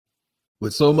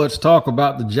With so much talk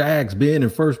about the Jags being in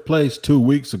first place 2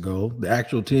 weeks ago, the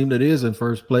actual team that is in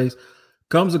first place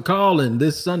comes a call in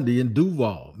this Sunday in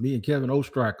Duval. Me and Kevin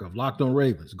Ostriker of Locked On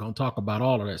Ravens are going to talk about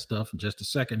all of that stuff in just a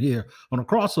second here on a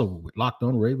crossover with Locked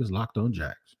On Ravens, Locked On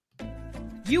Jags.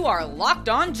 You are Locked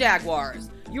On Jaguars,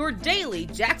 your daily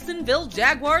Jacksonville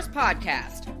Jaguars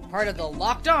podcast, part of the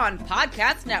Locked On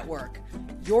Podcast Network,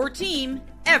 your team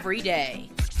every day.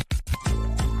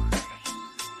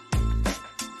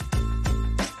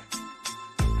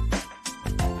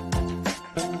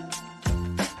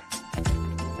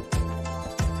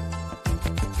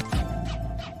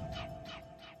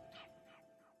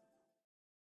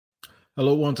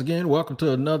 Hello, once again. Welcome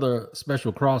to another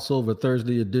special crossover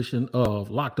Thursday edition of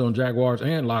Locked On Jaguars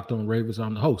and Locked On Ravens.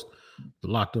 I'm the host, the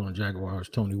Locked On Jaguars,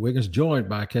 Tony Wiggins, joined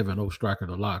by Kevin Ostriker,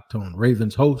 the Locked On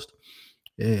Ravens host.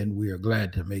 And we are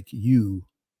glad to make you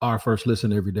our first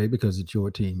listen every day because it's your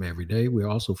team every day. We're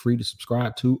also free to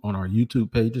subscribe to on our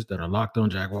YouTube pages that are Locked On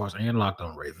Jaguars and Locked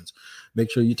On Ravens. Make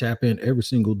sure you tap in every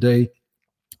single day.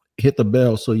 Hit the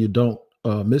bell so you don't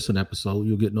miss an episode.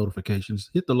 You'll get notifications.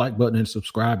 Hit the like button and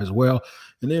subscribe as well.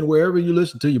 And then wherever you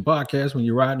listen to your podcast, when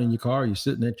you're riding in your car, you're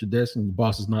sitting at your desk and your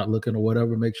boss is not looking or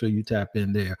whatever, make sure you tap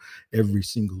in there every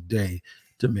single day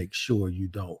to make sure you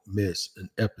don't miss an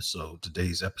episode.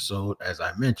 Today's episode, as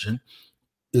I mentioned,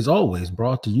 is always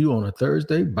brought to you on a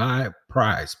Thursday by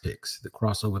Prize Picks. The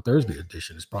Crossover Thursday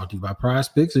edition is brought to you by Prize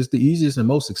Picks. It's the easiest and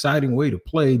most exciting way to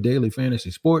play daily fantasy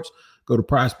sports. Go to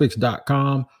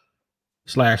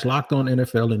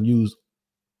prizepicks.com/LockedOnNFL and use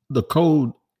the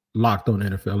code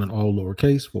LockedOnNFL in all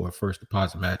lowercase for a first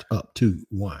deposit match up to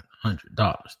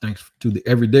 $100. Thanks to the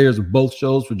everydayers of both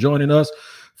shows for joining us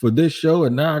for this show.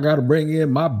 And now I got to bring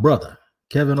in my brother,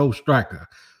 Kevin Ostriker,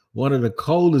 one of the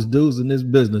coldest dudes in this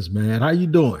business, man. How you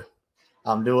doing?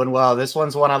 I'm doing well. This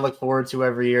one's one I look forward to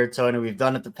every year, Tony. We've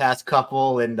done it the past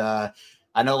couple, and I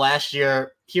know last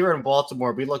year here in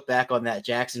Baltimore, we look back on that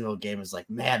Jacksonville game as like,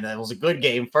 man, that was a good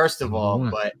game, first of all.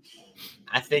 But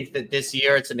I think that this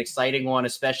year it's an exciting one,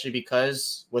 especially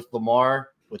because with Lamar,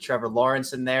 with Trevor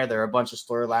Lawrence in there, there are a bunch of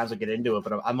storylines we'll get into it.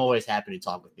 But I'm always happy to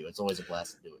talk with you. It's always a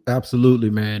blast to do it. Absolutely,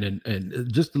 man.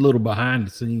 And just a little behind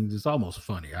the scenes, it's almost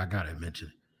funny. I got to mention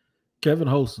it. Kevin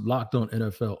hosts Locked On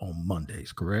NFL on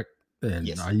Mondays, correct? And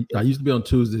yes, I used to be on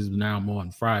Tuesdays, but now I'm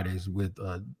on Fridays with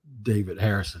David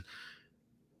Harrison.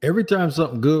 Every time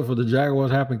something good for the Jaguars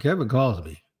happens, Kevin calls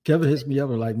me. Kevin hits me up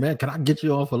and like, man, can I get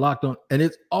you on for Locked On? And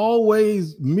it's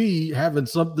always me having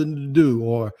something to do,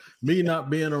 or me not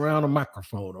being around a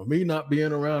microphone, or me not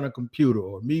being around a computer,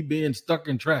 or me being stuck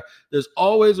in traffic. There's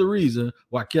always a reason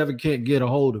why Kevin can't get a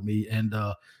hold of me. And,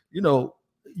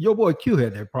 your boy Q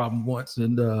had that problem once,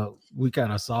 and we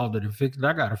kind of solved it and fixed it.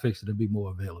 I got to fix it to be more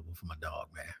available for my dog,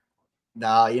 man.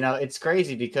 No, it's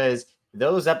crazy because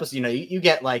those episodes, you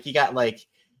got like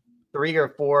 3 or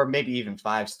 4, maybe even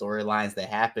 5 storylines that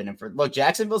happen. And look,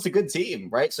 Jacksonville's a good team,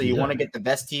 right? So you want to get the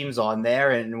best teams on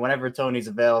there. And whenever Tony's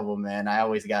available, man, I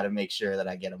always got to make sure that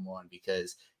I get him on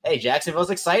because, hey, Jacksonville's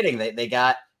exciting. They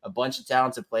got a bunch of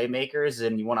talented playmakers,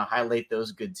 and you want to highlight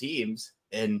those good teams.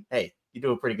 And, hey, you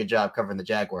do a pretty good job covering the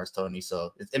Jaguars, Tony.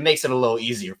 So it makes it a little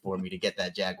easier for me to get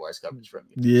that Jaguars coverage from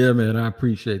you. Yeah, man, I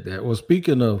appreciate that. Well,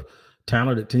 speaking of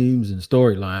talented teams and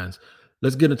storylines,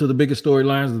 let's get into the biggest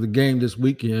storylines of the game this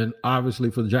weekend.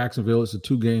 Obviously, for Jacksonville, it's a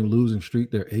 2-game losing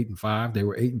streak. They're 8-5. They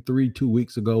were 8-3 2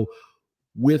 weeks ago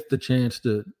with the chance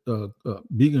to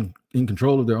be in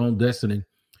control of their own destiny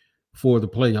for the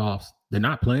playoffs. They're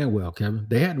not playing well, Kevin.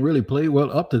 They hadn't really played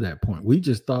well up to that point. We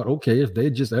just thought, okay, if they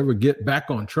just ever get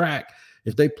back on track,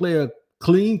 if they play a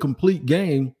clean, complete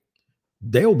game,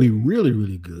 they'll be really,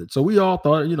 really good. So we all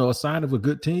thought, a sign of a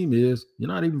good team is you're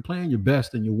not even playing your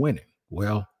best and you're winning.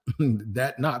 Well,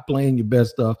 that not playing your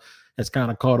best stuff has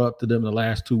kind of caught up to them the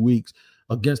last 2 weeks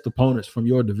against opponents from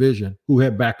your division who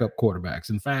had backup quarterbacks.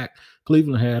 In fact,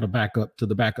 Cleveland had a backup to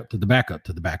the backup to the backup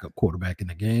to the backup quarterback in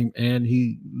the game, and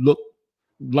he looked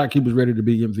like he was ready to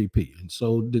be MVP, and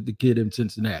so did the kid in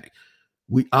Cincinnati.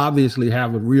 We obviously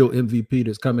have a real MVP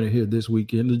that's coming in here this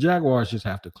weekend. The Jaguars just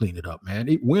have to clean it up, man.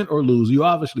 Win or lose, you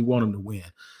obviously want them to win.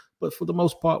 But for the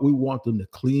most part, we want them to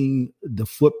clean the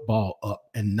football up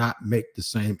and not make the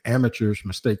same amateurish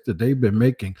mistakes that they've been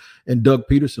making. And Doug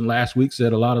Peterson last week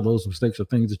said a lot of those mistakes are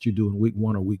things that you do in week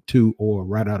 1 or week 2 or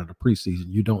right out of the preseason.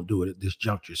 You don't do it at this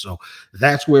juncture. So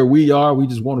that's where we are. We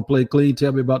just want to play clean.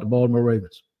 Tell me about the Baltimore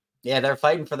Ravens. Yeah, they're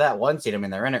fighting for that 1 seed. I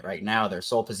mean, they're in it right now. They're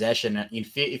sole possession.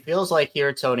 It feels like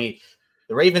here, Tony,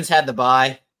 the Ravens had the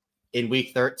bye in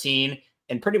week 13,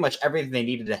 and pretty much everything they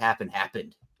needed to happen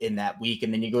happened in that week.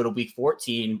 And then you go to week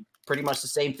 14, pretty much the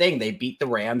same thing. They beat the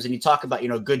Rams, and you talk about,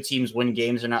 good teams win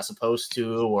games they're not supposed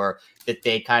to, or that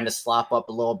they kind of slop up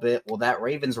a little bit. Well, that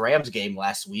Ravens-Rams game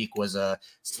last week was a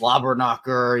slobber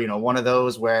knocker, one of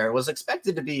those where it was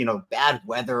expected to be, bad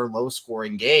weather,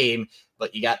 low-scoring game,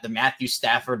 but you got the Matthew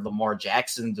Stafford, Lamar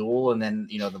Jackson duel, and then,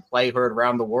 the play heard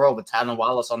around the world with Tylan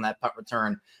Wallace on that punt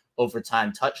return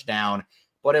overtime touchdown.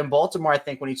 But in Baltimore, I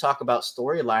think when you talk about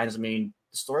storylines,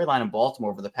 the storyline in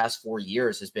Baltimore over the past 4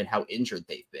 years has been how injured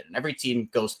they've been. And every team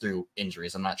goes through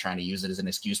injuries. I'm not trying to use it as an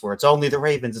excuse where it's only the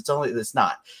Ravens. It's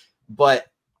not. But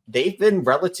they've been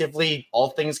relatively,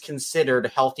 all things considered,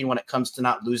 healthy when it comes to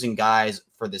not losing guys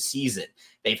for the season.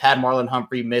 They've had Marlon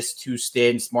Humphrey miss 2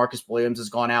 stints. Marcus Williams has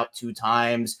gone out 2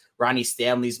 times. Ronnie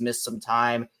Stanley's missed some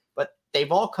time. But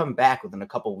they've all come back within a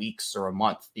couple weeks or a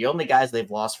month. The only guys they've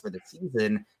lost for the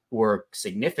season who are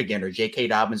significant are J.K.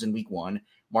 Dobbins in week 1,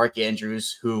 Mark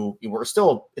Andrews, who we're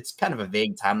still, it's kind of a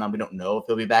vague timeline. We don't know if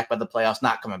he'll be back by the playoffs,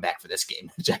 not coming back for this game.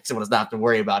 Jacksonville does not have to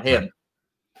worry about him.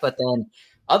 But then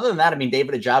other than that,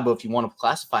 David Ojabo, if you want to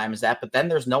classify him as that, but then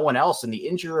there's no one else. And the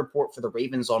injury report for the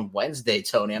Ravens on Wednesday,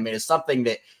 Tony, it's something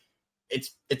that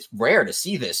it's rare to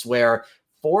see this, where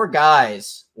 4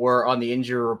 guys were on the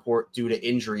injury report due to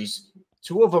injuries.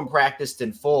 2 of them practiced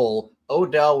in full.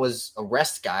 Odell was a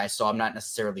rest guy, so I'm not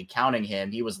necessarily counting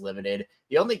him. He was limited.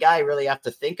 The only guy I really have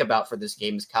to think about for this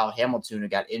game is Kyle Hamilton, who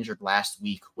got injured last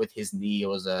week with his knee. It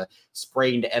was a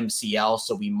sprained MCL,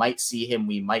 so we might see him,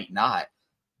 we might not.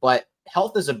 But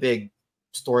health is a big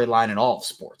storyline in all of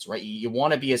sports, right? You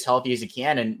want to be as healthy as you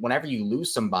can, and whenever you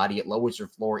lose somebody, it lowers your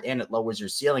floor and it lowers your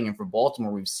ceiling. And for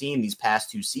Baltimore, we've seen these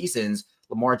past 2 seasons,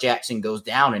 Lamar Jackson goes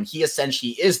down, and he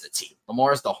essentially is the team.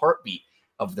 Lamar is the heartbeat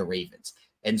of the Ravens.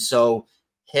 And so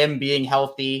him being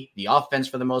healthy, the offense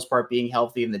for the most part being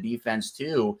healthy, and the defense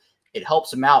too, it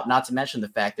helps him out, not to mention the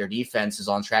fact their defense is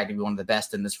on track to be one of the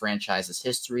best in this franchise's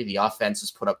history. The offense has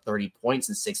put up 30 points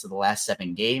in 6 of the last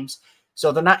 7 games.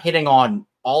 So they're not hitting on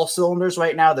all cylinders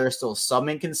right now. There are still some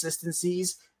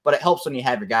inconsistencies, but it helps when you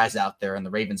have your guys out there, and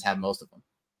the Ravens have most of them.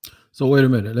 So wait a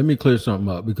minute. Let me clear something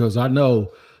up, because I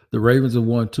know the Ravens have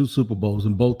won 2 Super Bowls,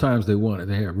 and both times they won it,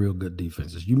 they had real good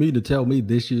defenses. You mean to tell me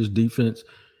this year's defense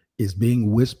is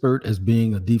being whispered as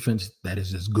being a defense that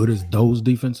is as good as those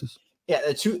defenses? Yeah,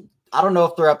 I don't know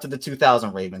if they're up to the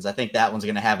 2000 Ravens. I think that one's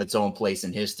going to have its own place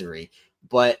in history.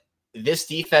 But this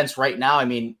defense right now,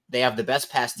 they have the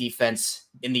best pass defense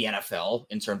in the NFL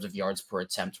in terms of yards per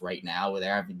attempt right now.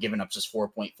 They're given up just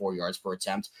 4.4 yards per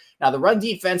attempt. Now, the run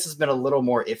defense has been a little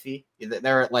more iffy.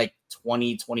 They're at like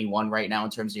 20, 21 right now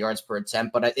in terms of yards per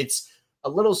attempt, but it's a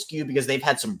little skewed because they've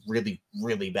had some really,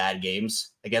 really bad games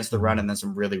against the run and then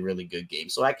some really, really good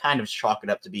games. So I kind of chalk it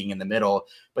up to being in the middle,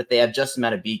 but they have Justin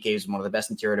Madubuike, who's one of the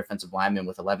best interior defensive linemen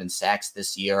with 11 sacks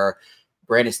this year.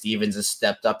 Brandon Stevens has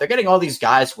stepped up. They're getting all these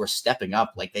guys who are stepping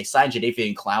up. Like they signed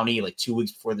Jadeveon Clowney like 2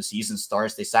 weeks before the season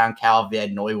starts. They signed Cal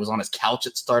Van Noy, was on his couch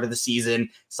at the start of the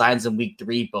season, signs in week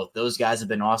 3. Both those guys have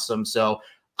been awesome. So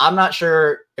I'm not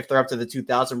sure if they're up to the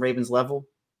 2000 Ravens level,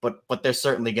 but they're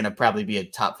certainly going to probably be a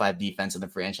top 5 defense in the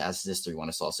franchise's history when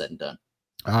it's all said and done.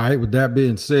 All right. With that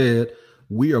being said,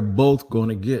 we are both going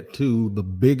to get to the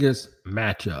biggest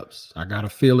matchups. I got a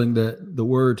feeling that the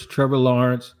words Trevor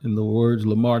Lawrence and the words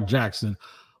Lamar Jackson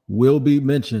will be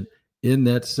mentioned in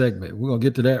that segment. We're going to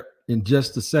get to that in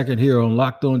just a second here on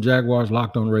Locked On Jaguars,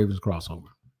 Locked On Ravens crossover.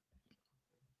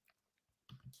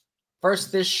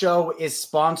 First, this show is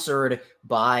sponsored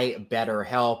by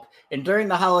BetterHelp. And during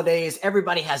the holidays,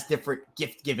 everybody has different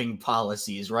gift-giving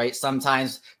policies, right?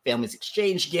 Sometimes families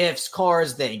exchange gifts,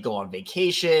 cars, they go on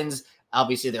vacations.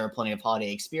 Obviously, there are plenty of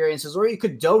holiday experiences, or you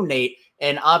could donate.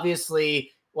 And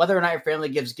obviously, whether or not your family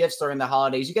gives gifts during the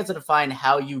holidays, you get to define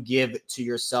how you give to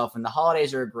yourself. And the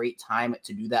holidays are a great time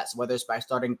to do that. So whether it's by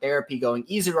starting therapy, going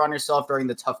easier on yourself during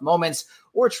the tough moments,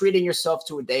 or treating yourself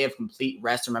to a day of complete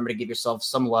rest, remember to give yourself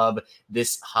some love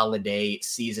this holiday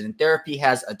season. And therapy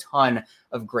has a ton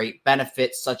of great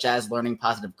benefits, such as learning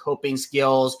positive coping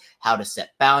skills, how to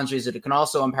set boundaries. It can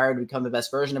also empower you to become the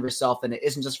best version of yourself. And it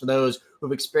isn't just for those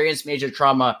who've experienced major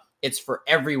trauma. It's for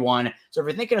everyone. So if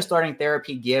you're thinking of starting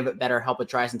therapy, give BetterHelp a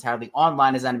try. It's entirely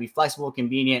online, designed to be flexible,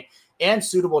 convenient, and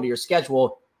suitable to your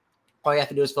schedule. All you have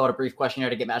to do is fill out a brief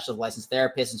questionnaire to get matched with a licensed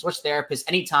therapist and switch therapists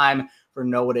anytime for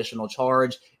no additional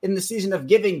charge. In the season of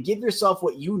giving, give yourself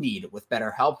what you need with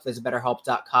BetterHelp. Visit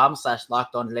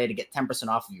BetterHelp.com/LockedOn today to get 10%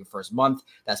 off of your first month.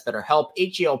 That's BetterHelp,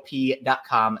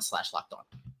 HELP.com/LockedOn.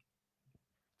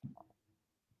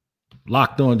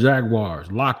 Locked On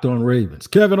Jaguars, Locked On Ravens.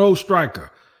 Kevin Oestreicher,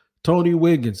 Tony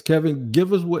Wiggins. Kevin,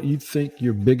 give us what you think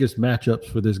your biggest matchups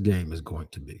for this game is going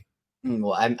to be.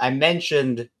 Well, I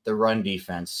mentioned the run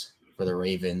defense for the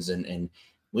Ravens, and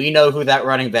we know who that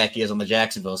running back is on the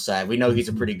Jacksonville side. We know he's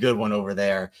a pretty good one over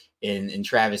there in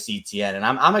Travis Etienne. And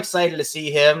I'm excited to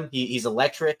see him. He's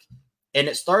electric. And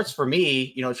it starts for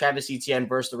me, Travis Etienne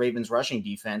versus the Ravens rushing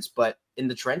defense, but in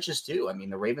the trenches too. I mean,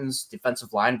 the Ravens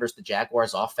defensive line versus the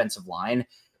Jaguars offensive line.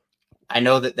 I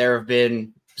know that there have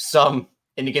been some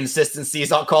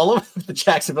inconsistencies, I'll call them, the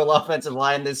Jacksonville offensive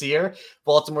line this year.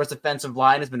 Baltimore's defensive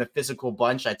line has been a physical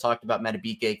bunch. I talked about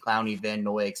Metabike, Clowney, Van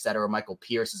Noy, etc. Michael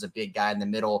Pierce is a big guy in the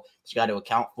middle that you got to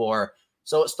account for.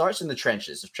 So it starts in the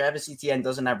trenches. If Travis Etienne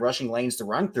doesn't have rushing lanes to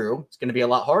run through, it's going to be a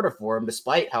lot harder for him,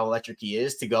 despite how electric he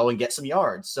is, to go and get some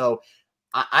yards. So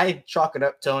I chalk it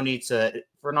up, Tony,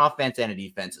 for an offense and a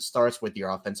defense. It starts with your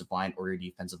offensive line or your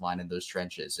defensive line in those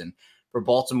trenches. And for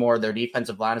Baltimore, their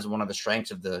defensive line is one of the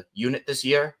strengths of the unit this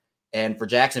year. And for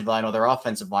Jacksonville, I know their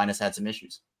offensive line has had some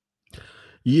issues.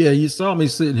 Yeah, you saw me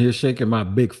sitting here shaking my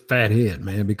big fat head,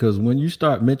 man, because when you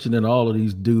start mentioning all of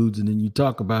these dudes and then you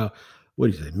talk about, what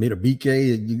do you say,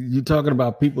 Metabike, you're talking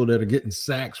about people that are getting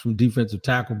sacks from defensive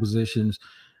tackle positions.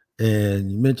 And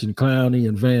you mentioned Clowney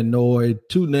and Van Noy,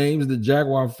 two names that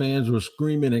Jaguar fans were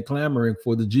screaming and clamoring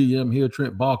for the GM here,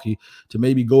 Trent Baalke, to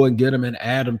maybe go and get them and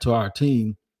add them to our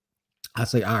team. I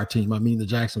say our team, I mean the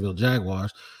Jacksonville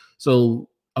Jaguars. So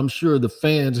I'm sure the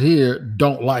fans here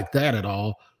don't like that at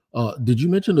all. Did you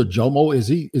mention the Jomo?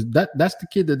 That's the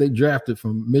kid that they drafted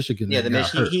from Michigan? Yeah,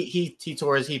 he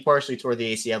partially tore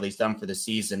the ACL. He's done for the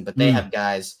season, but they have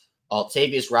guys.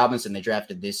 Altavius Robinson they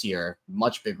drafted this year,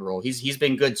 much bigger role. He's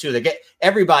been good too. They get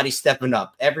everybody stepping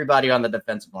up, everybody on the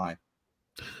defensive line.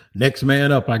 Next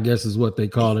man up, I guess, is what they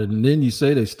call it. And then you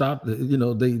say they stopped,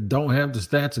 they don't have the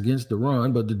stats against the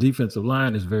run, but the defensive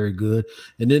line is very good.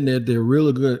 And then they're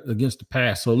really good against the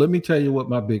pass. So let me tell you what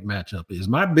my big matchup is.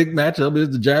 My big matchup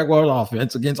is the Jaguars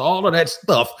offense against all of that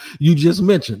stuff you just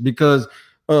mentioned, because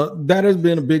that has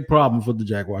been a big problem for the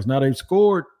Jaguars. Now, they've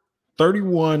scored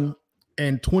 31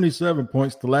 and 27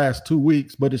 points the last 2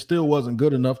 weeks, but it still wasn't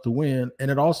good enough to win.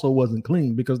 And it also wasn't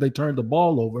clean because they turned the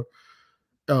ball over.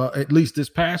 At least this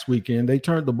past weekend, they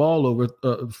turned the ball over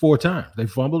 4 times. They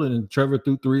fumbled and Trevor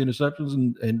threw 3 interceptions.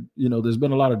 And there's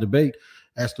been a lot of debate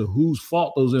as to whose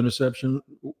fault those interceptions.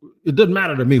 It doesn't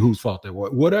matter to me whose fault they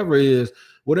were. Whatever it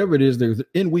is, they're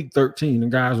in week 13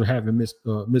 and guys are having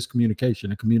miscommunication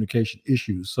and communication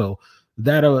issues. So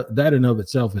that in of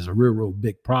itself is a real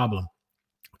big problem,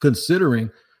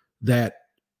 considering that,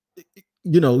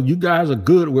 you guys are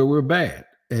good where we're bad.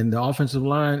 And the offensive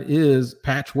line is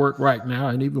patchwork right now.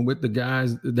 And even with the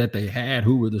guys that they had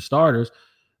who were the starters,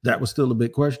 that was still a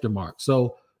big question mark.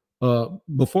 So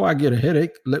before I get a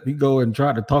headache, let me go and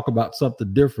try to talk about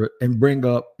something different and bring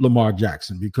up Lamar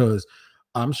Jackson, because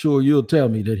I'm sure you'll tell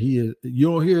me that you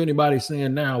don't hear anybody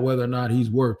saying now whether or not he's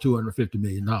worth $250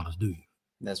 million, do you?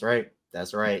 That's right.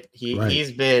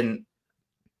 He's been,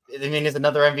 it's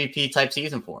another MVP type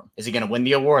season for him. Is he going to win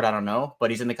the award? I don't know,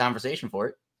 but he's in the conversation for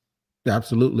it.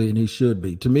 Absolutely, and he should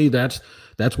be. To me, that's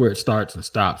where it starts and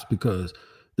stops, because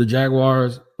the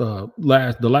Jaguars the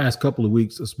last couple of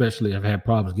weeks especially have had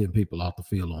problems getting people off the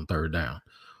field on third down.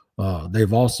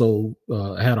 They've also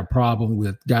had a problem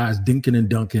with guys dinking and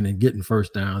dunking and getting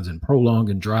first downs and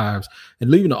prolonging drives and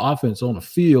leaving the offense on the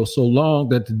field so long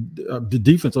that the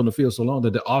defense on the field so long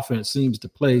that the offense seems to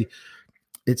play.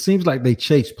 It seems like they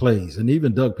chase plays. And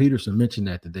even Doug Peterson mentioned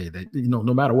that today, that,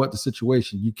 no matter what the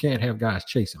situation, you can't have guys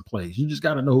chasing plays. You just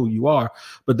got to know who you are.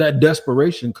 But that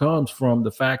desperation comes from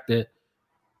the fact that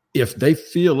if they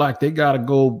feel like they got to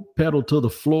go pedal to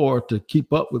the floor to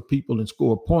keep up with people and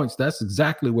score points, that's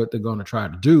exactly what they're going to try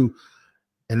to do.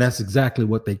 And that's exactly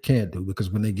what they can't do, because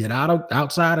when they get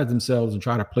outside of themselves and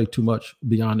try to play too much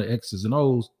beyond the X's and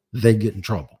O's, they get in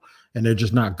trouble. And they're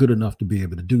just not good enough to be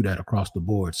able to do that across the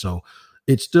board. So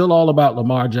it's still all about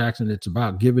Lamar Jackson. It's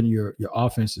about giving your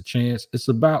offense a chance. It's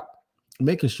about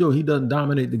making sure he doesn't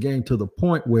dominate the game to the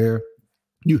point where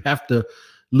you have to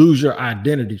lose your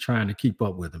identity trying to keep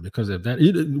up with him. Because if that,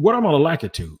 what I'm going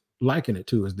to liken it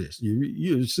to is this.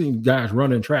 You've seen guys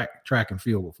running track and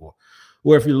field before,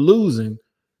 where if you're losing,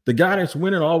 the guy that's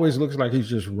winning always looks like he's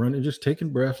just running, just taking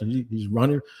breaths, and he's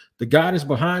running. The guy that's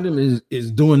behind him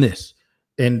is doing this.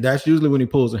 And that's usually when he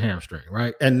pulls a hamstring,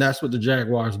 right? And that's what the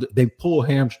Jaguars do. They pull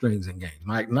hamstrings in games,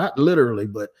 like not literally,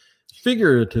 but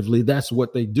figuratively, that's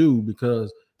what they do,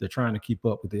 because they're trying to keep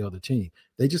up with the other team.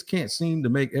 They just can't seem to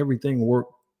make everything work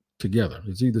together.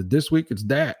 It's either this week, it's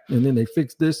that, and then they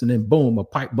fix this, and then boom, a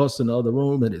pipe busts in the other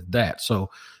room, and it's that. So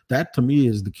that to me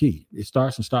is the key. It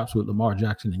starts and stops with Lamar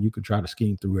Jackson, and you can try to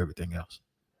scheme through everything else.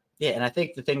 Yeah, and I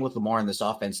think the thing with Lamar in this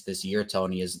offense this year,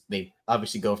 Tony, is they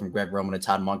obviously go from Greg Roman to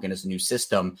Todd Monken as a new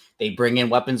system. They bring in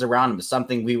weapons around him. It's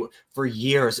something we, for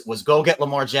years, was go get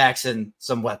Lamar Jackson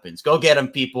some weapons. Go get him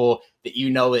people that you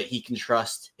know that he can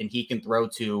trust and he can throw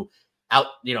to out,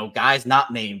 guys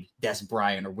not named Des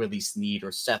Bryant or Willie Snead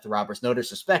or Seth Roberts. No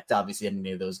disrespect, obviously, to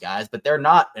any of those guys, but they're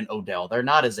not an Odell. They're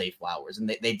not a Zay Flowers.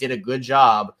 And they did a good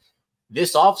job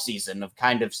this offseason of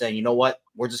kind of saying, you know what,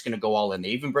 we're just going to go all in. They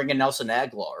even bring in Nelson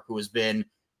Aguilar, who has been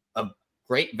a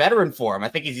great veteran for him. I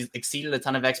think he's exceeded a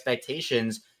ton of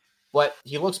expectations, but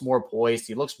he looks more poised.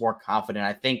 He looks more confident.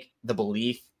 I think the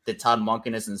belief that Todd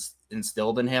Monken has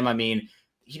instilled in him, I mean,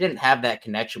 he didn't have that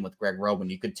connection with Greg Roman.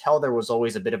 You could tell there was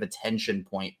always a bit of a tension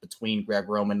point between Greg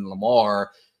Roman and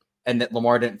Lamar, and that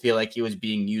Lamar didn't feel like he was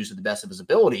being used to the best of his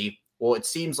ability. Well, it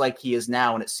seems like he is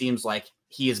now, and it seems like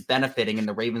he is benefiting, and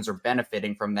the Ravens are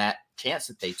benefiting from that chance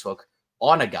that they took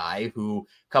on a guy who,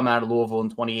 coming out of Louisville in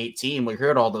 2018, we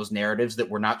heard all those narratives that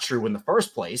were not true in the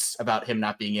first place about him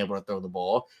not being able to throw the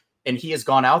ball. And he has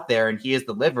gone out there and he has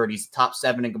delivered. He's top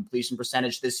 7 in completion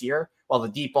percentage this year. While the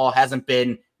deep ball hasn't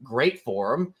been great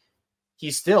for him,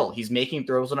 he's making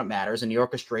throws when it matters. And he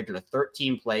orchestrated a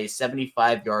 13-play,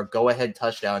 75-yard go-ahead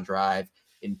touchdown drive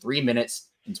in 3 minutes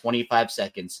and 25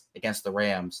 seconds against the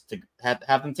Rams to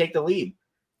have them take the lead.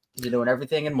 He's doing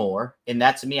everything and more. And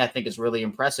that, to me, I think is really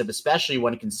impressive, especially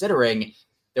when considering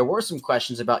there were some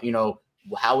questions about,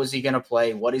 how is he going to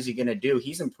play? What is he going to do?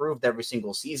 He's improved every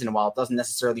single season. And while it doesn't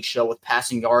necessarily show with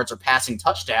passing yards or passing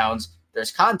touchdowns,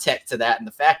 there's context to that. And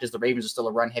the fact is the Ravens are still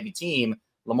a run-heavy team.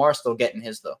 Lamar's still getting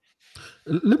his, though.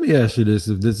 Let me ask you this,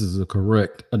 if this is a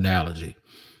correct analogy.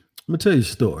 I'm going to tell you a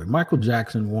story. Michael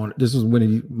Jackson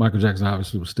Michael Jackson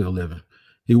obviously was still living.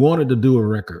 He wanted to do a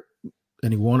record.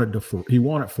 And he wanted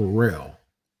Pharrell,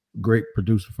 great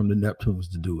producer from the Neptunes,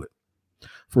 to do it.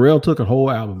 Pharrell took a whole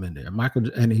album in there.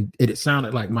 It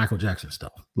sounded like Michael Jackson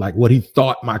stuff, like what he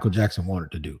thought Michael Jackson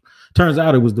wanted to do. Turns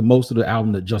out it was the most of the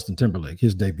album that Justin Timberlake,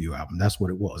 his debut album. That's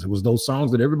what it was. It was those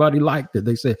songs that everybody liked that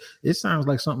they said it sounds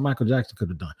like something Michael Jackson could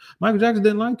have done. Michael Jackson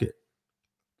didn't like it.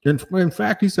 In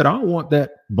fact, he said, "I don't want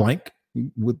that blank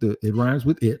it rhymes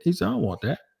with it." He said, "I don't want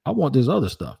that. I want this other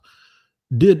stuff."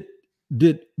 Did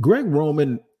Greg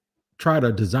Roman try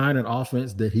to design an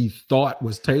offense that he thought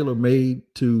was tailor-made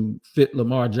to fit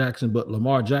Lamar Jackson, but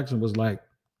Lamar Jackson was like,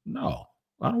 "No,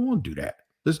 I don't want to do that.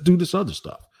 Let's do this other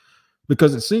stuff."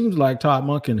 Because it seems like Todd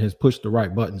Monken has pushed the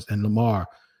right buttons, and Lamar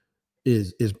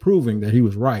is proving that he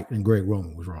was right and Greg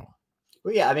Roman was wrong.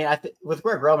 Well, yeah, I mean, with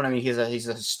Greg Roman, he's a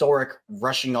historic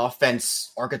rushing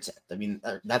offense architect.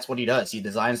 That's what he does. He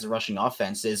designs the rushing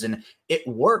offenses, and it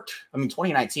worked.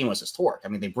 2019 was historic.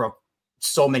 They broke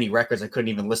so many records, I couldn't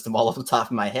even list them all off the top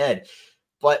of my head.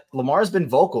 But Lamar's been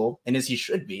vocal, and as he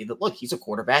should be, that look, he's a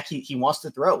quarterback. He wants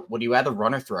to throw. Would you rather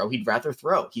run or throw? He'd rather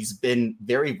throw. He's been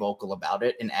very vocal about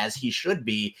it, and as he should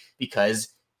be, because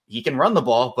he can run the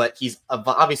ball, but he's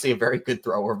obviously a very good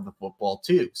thrower of the football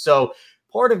too. So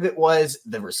part of it was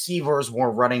the receivers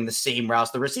weren't running the same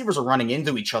routes. The receivers are running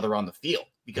into each other on the field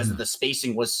because the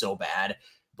spacing was so bad.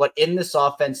 But in this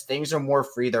offense, things are more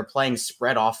free. They're playing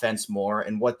spread offense more.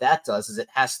 And what that does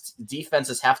is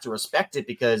defenses have to respect it,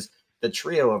 because the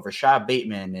trio of Rashad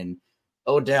Bateman and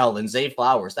Odell and Zay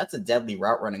Flowers, that's a deadly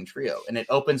route running trio. And it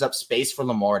opens up space for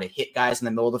Lamar to hit guys in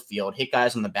the middle of the field, hit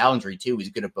guys on the boundary too. He's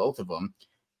good at both of them.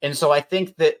 And so I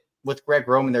think that with Greg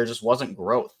Roman, there just wasn't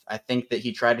growth. I think that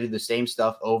he tried to do the same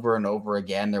stuff over and over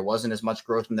again. There wasn't as much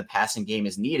growth in the passing game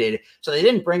as needed. So they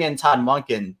didn't bring in Todd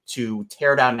Monken to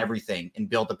tear down everything and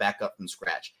build it back up from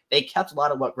scratch. They kept a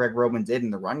lot of what Greg Roman did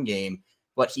in the run game,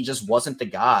 but he just wasn't the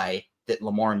guy that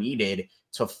Lamar needed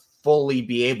to fully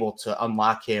be able to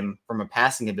unlock him from a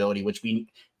passing ability, which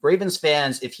Ravens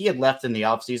fans, if he had left in the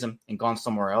offseason and gone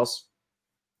somewhere else,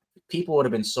 people would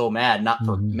have been so mad, not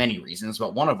for many reasons,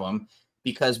 but one of them,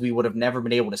 because we would have never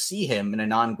been able to see him in a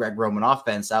non-Greg Roman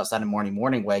offense outside of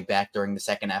Morning Wag back during the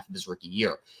second half of his rookie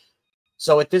year.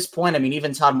 So at this point,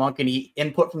 even Todd Monken, he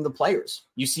input from the players.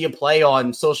 You see a play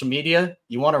on social media,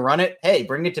 you want to run it? Hey,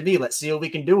 bring it to me. Let's see what we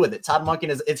can do with it. Todd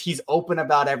Monken he's open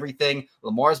about everything.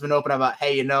 Lamar's been open about,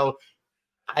 hey,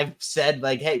 I've said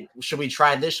hey, should we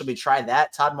try this? Should we try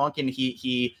that? Todd Monken,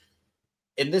 he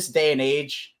in this day and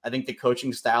age, I think the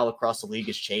coaching style across the league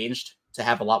has changed to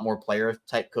have a lot more player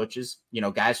type coaches,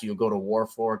 guys who you'll go to war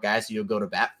for, guys who you'll go to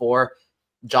bat for.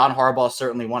 John Harbaugh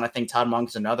certainly one. I think Todd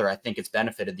Monken's another. I think it's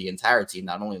benefited the entire team,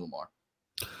 not only Lamar.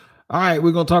 All right,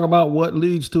 we're going to talk about what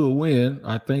leads to a win.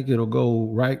 I think it'll go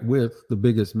right with the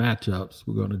biggest matchups.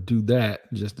 We're going to do that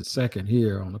in just a second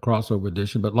here on the crossover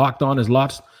edition. But Locked On has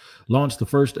launched the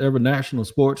first ever national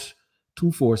sports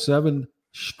 247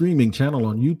 streaming channel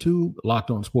on YouTube.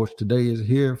 Locked On Sports Today is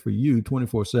here for you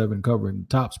 24/7, covering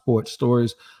top sports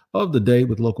stories of the day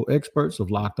with local experts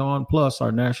of Locked On, plus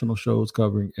our national shows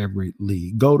covering every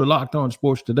league. Go to Locked On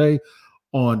Sports Today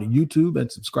on YouTube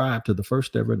and subscribe to the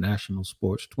first ever national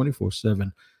sports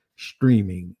 24/7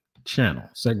 streaming channel.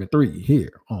 Segment 3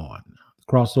 here on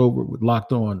Crossover with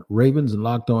Locked On Ravens and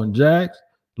Locked On Jags.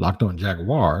 Locked On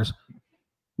Jaguars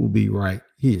will be right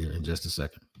here in just a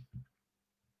second.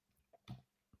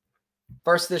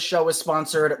 First, this show is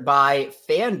sponsored by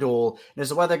FanDuel. And as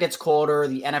the weather gets colder,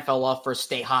 the NFL offers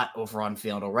stay hot over on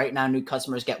FanDuel. Right now, new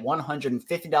customers get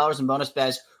 $150 in bonus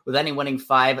bets with any winning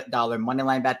 $5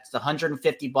 moneyline bet. It's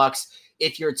 $150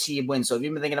 if your team wins. So if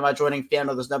you've been thinking about joining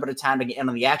FanDuel, there's no better time to get in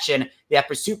on the action. The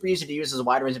app is super easy to use. There's a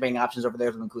wide range of betting options over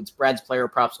there that includes spreads, player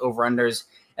props, over-unders,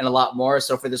 and a lot more.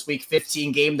 So for this Week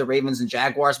 15 game, the Ravens and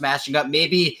Jaguars matching up,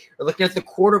 maybe you're looking at the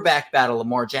quarterback battle,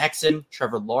 Lamar Jackson,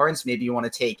 Trevor Lawrence. Maybe you want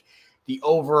to take the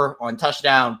over on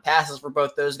touchdown passes for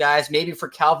both those guys. Maybe for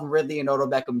Calvin Ridley and Odell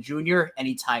Beckham Jr.,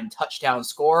 anytime touchdown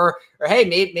scorer. Or hey,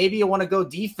 maybe you want to go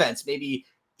defense. Maybe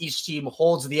each team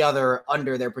holds the other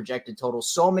under their projected total.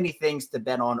 So many things to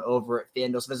bet on over at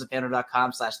FanDuel. So visit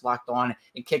FanDuel.com/lockedon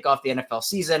and kick off the NFL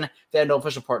season. FanDuel,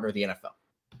 official partner of the NFL.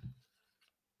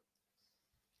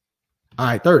 All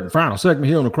right, third and final segment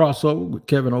here on the Crossover with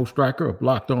Kevin Oestreicher of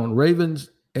Locked On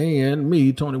Ravens and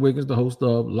me, Tony Wiggins, the host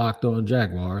of Locked On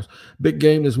Jaguars. Big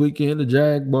game this weekend. The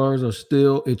Jaguars are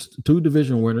still, it's 2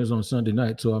 division winners on Sunday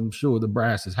night, so I'm sure the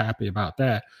brass is happy about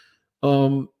that.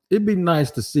 It'd be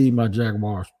nice to see my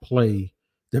Jaguars play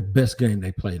their best game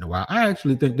they played in a while. I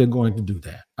actually think they're going to do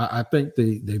that. I think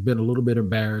they've been a little bit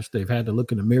embarrassed. They've had to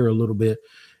look in the mirror a little bit.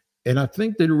 And I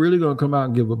think they're really going to come out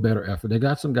and give a better effort. They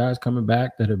got some guys coming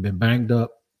back that have been banged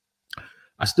up.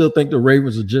 I still think the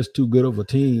Ravens are just too good of a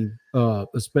team,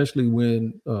 especially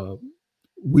when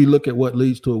we look at what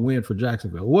leads to a win for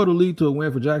Jacksonville. What will lead to a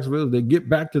win for Jacksonville is they get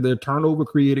back to their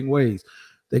turnover-creating ways.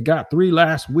 They got 3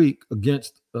 last week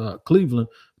against Cleveland.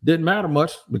 Didn't matter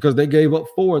much because they gave up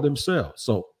 4 themselves.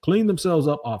 So clean themselves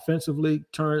up offensively,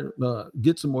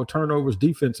 get some more turnovers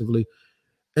defensively,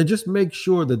 and just make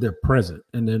sure that they're present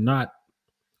and they're not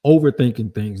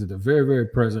overthinking things, that they're very, very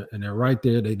present and they're right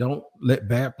there. They don't let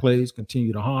bad plays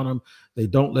continue to haunt them. They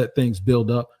don't let things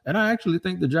build up. And I actually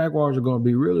think the Jaguars are going to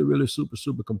be really, really super,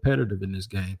 super competitive in this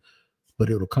game. But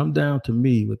it'll come down to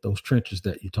me with those trenches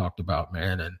that you talked about,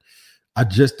 man. And I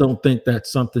just don't think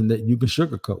that's something that you can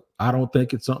sugarcoat. I don't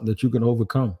think it's something that you can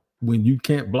overcome. When you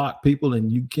can't block people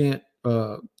and you can't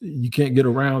get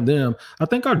around them, I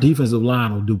think our defensive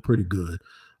line will do pretty good.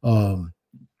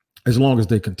 As long as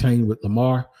they contain with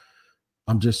Lamar.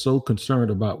 I'm just so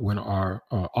concerned about when our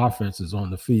offense is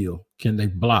on the field. Can they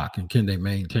block and can they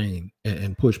maintain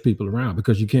and push people around?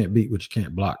 Because you can't beat what you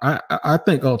can't block. I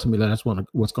think ultimately that's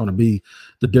what's going to be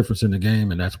the difference in the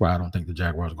game, and that's why I don't think the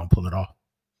Jaguars are going to pull it off.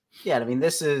 Yeah, I mean,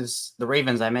 this is the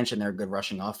Ravens. I mentioned they're a good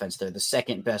rushing offense. They're the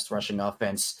second best rushing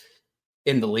offense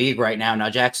in the league right now.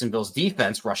 Now, Jacksonville's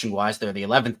defense, rushing-wise, they're the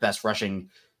 11th best rushing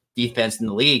defense in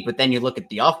the league. But then you look at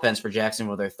the offense for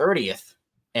Jacksonville, they're 30th.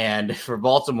 And for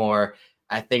Baltimore,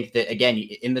 I think that, again,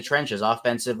 in the trenches,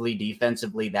 offensively,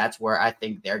 defensively, that's where I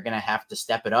think they're going to have to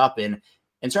step it up. And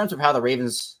in terms of how the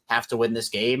Ravens have to win this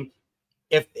game,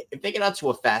 if they get out to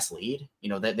a fast lead,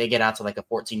 that they get out to like a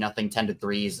 14-0,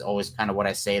 10-3 is always kind of what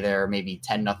I say there, maybe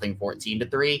 10-0,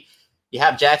 14-3. You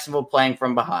have Jacksonville playing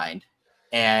from behind.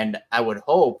 And I would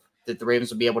hope that the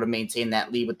Ravens will be able to maintain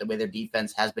that lead with the way their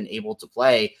defense has been able to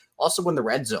play. Also in the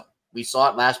red zone. We saw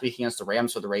it last week against the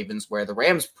Rams for the Ravens, where the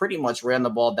Rams pretty much ran the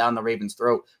ball down the Ravens'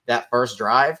 throat that first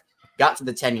drive, got to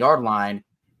the 10-yard line,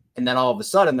 and then all of a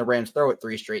sudden the Rams throw it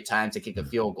 3 straight times to kick a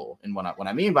field goal. And what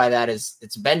I mean by that is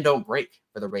it's bend, don't break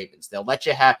for the Ravens. They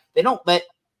don't let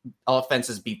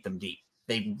offenses beat them deep.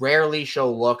 They rarely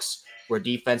show looks where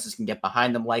defenses can get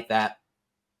behind them like that.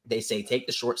 They say, take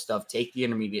the short stuff, take the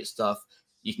intermediate stuff.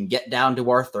 You can get down to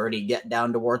our 30, get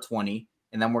down to our 20,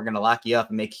 and then we're going to lock you up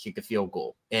and make you kick a field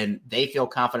goal. And they feel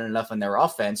confident enough in their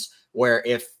offense where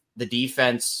if the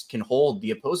defense can hold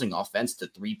the opposing offense to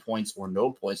 3 points or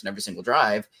no points in every single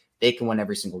drive, they can win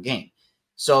every single game.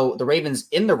 So the Ravens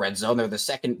in the red zone, they're the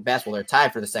second best. Well, they're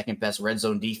tied for the second best red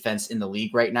zone defense in the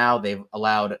league right now. They've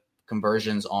allowed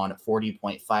conversions on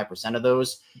 40.5% of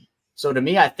those. So to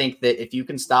me, I think that if you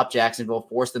can stop Jacksonville,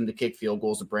 force them to kick field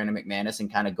goals with Brandon McManus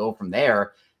and kind of go from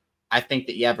there, I think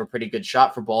that you have a pretty good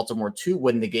shot for Baltimore to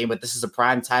win the game. But this is a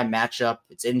primetime matchup.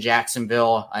 It's in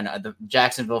Jacksonville. I know the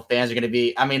Jacksonville fans are going to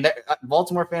be,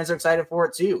 Baltimore fans are excited for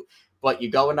it too. But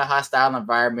you go into a hostile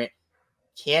environment.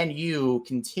 Can you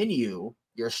continue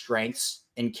your strengths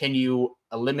and can you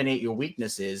eliminate your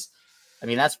weaknesses I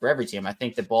mean, that's for every team. I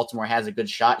think that Baltimore has a good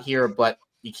shot here, but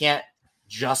you can't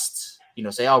just,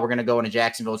 say, oh, we're going to go into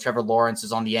Jacksonville. Trevor Lawrence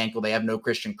is on the ankle. They have no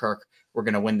Christian Kirk. We're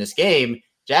going to win this game.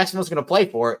 Jacksonville's going to play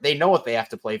for it. They know what they have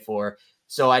to play for.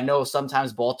 So I know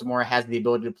sometimes Baltimore has the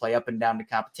ability to play up and down to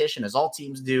competition, as all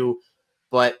teams do,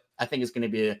 but I think it's going to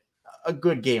be a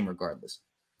good game regardless.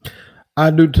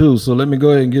 I do too. So let me go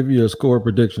ahead and give you a score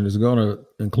prediction. It's going to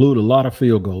include a lot of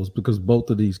field goals because both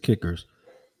of these kickers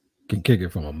can kick it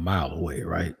from a mile away,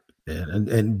 right?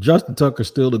 And Justin Tucker's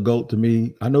still the GOAT to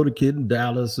me. I know the kid in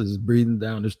Dallas is breathing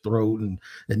down his throat and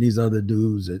these other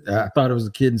dudes. I thought it was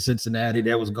a kid in Cincinnati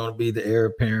that was going to be the heir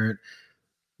apparent.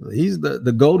 He's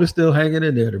the GOAT is still hanging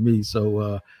in there to me.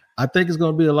 So I think it's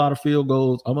going to be a lot of field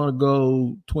goals. I'm going to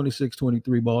go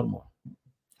 26-23 Baltimore.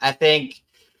 I think,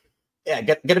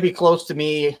 going to be close to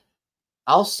me.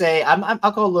 I'll say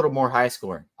I'll go a little more high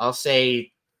scoring. I'll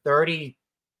say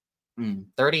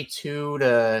 32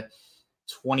 to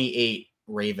 28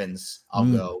 Ravens. I'll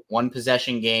go one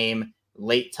possession game,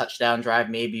 late touchdown drive,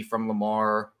 maybe from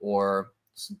Lamar, or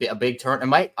a big turn. It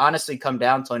might honestly come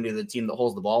down to the team that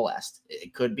holds the ball last.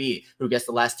 It could be who gets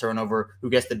the last turnover, who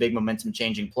gets the big momentum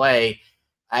changing play.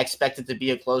 I expect it to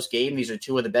be a close game. These are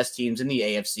two of the best teams in the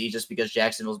AFC. Just because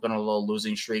Jacksonville's been on a little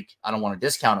losing streak, I don't want to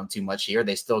discount them too much here.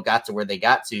 They still got to where they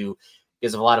got to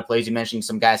because of a lot of plays. You mentioned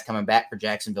some guys coming back for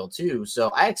Jacksonville too.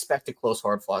 So I expect a close,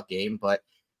 hard-fought game, but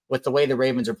with the way the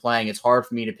Ravens are playing, it's hard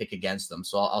for me to pick against them.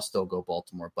 So I'll still go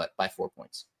Baltimore, but by 4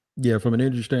 points. Yeah, from an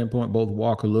injury standpoint, both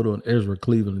Walker Little and Ezra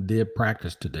Cleveland did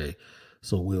practice today.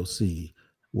 So we'll see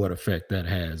what effect that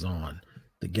has on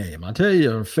the game. I'll tell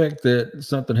you an effect that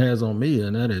something has on me,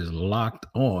 and that is Locked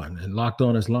On. And Locked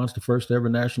On has launched the first ever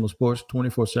national sports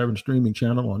 24/7 streaming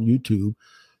channel on YouTube.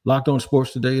 Locked On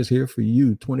Sports Today is here for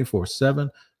you 24/7.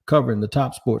 Covering the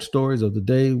top sports stories of the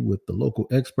day with the local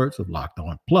experts of Locked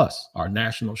On Plus, our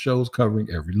national shows covering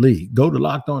every league. Go to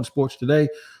Locked On Sports Today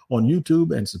on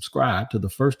YouTube and subscribe to the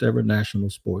first ever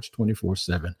national sports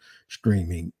 24/7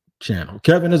 streaming channel.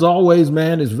 Kevin, as always,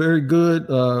 man, is very good.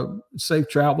 Safe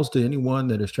travels to anyone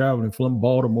that is traveling from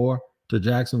Baltimore to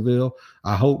Jacksonville.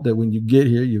 I hope that when you get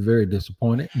here, you're very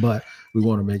disappointed, but we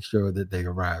want to make sure that they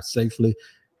arrive safely.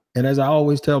 And as I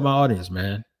always tell my audience,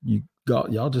 man,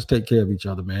 y'all just take care of each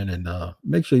other, man, and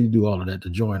make sure you do all of that to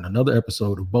join another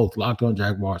episode of both Locked On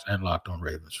Jaguars and Locked On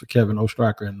Ravens. For Kevin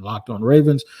Ostracker and Locked On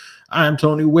Ravens, I am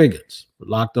Tony Wiggins for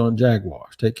Locked On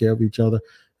Jaguars. Take care of each other,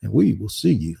 and we will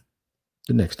see you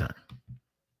the next time.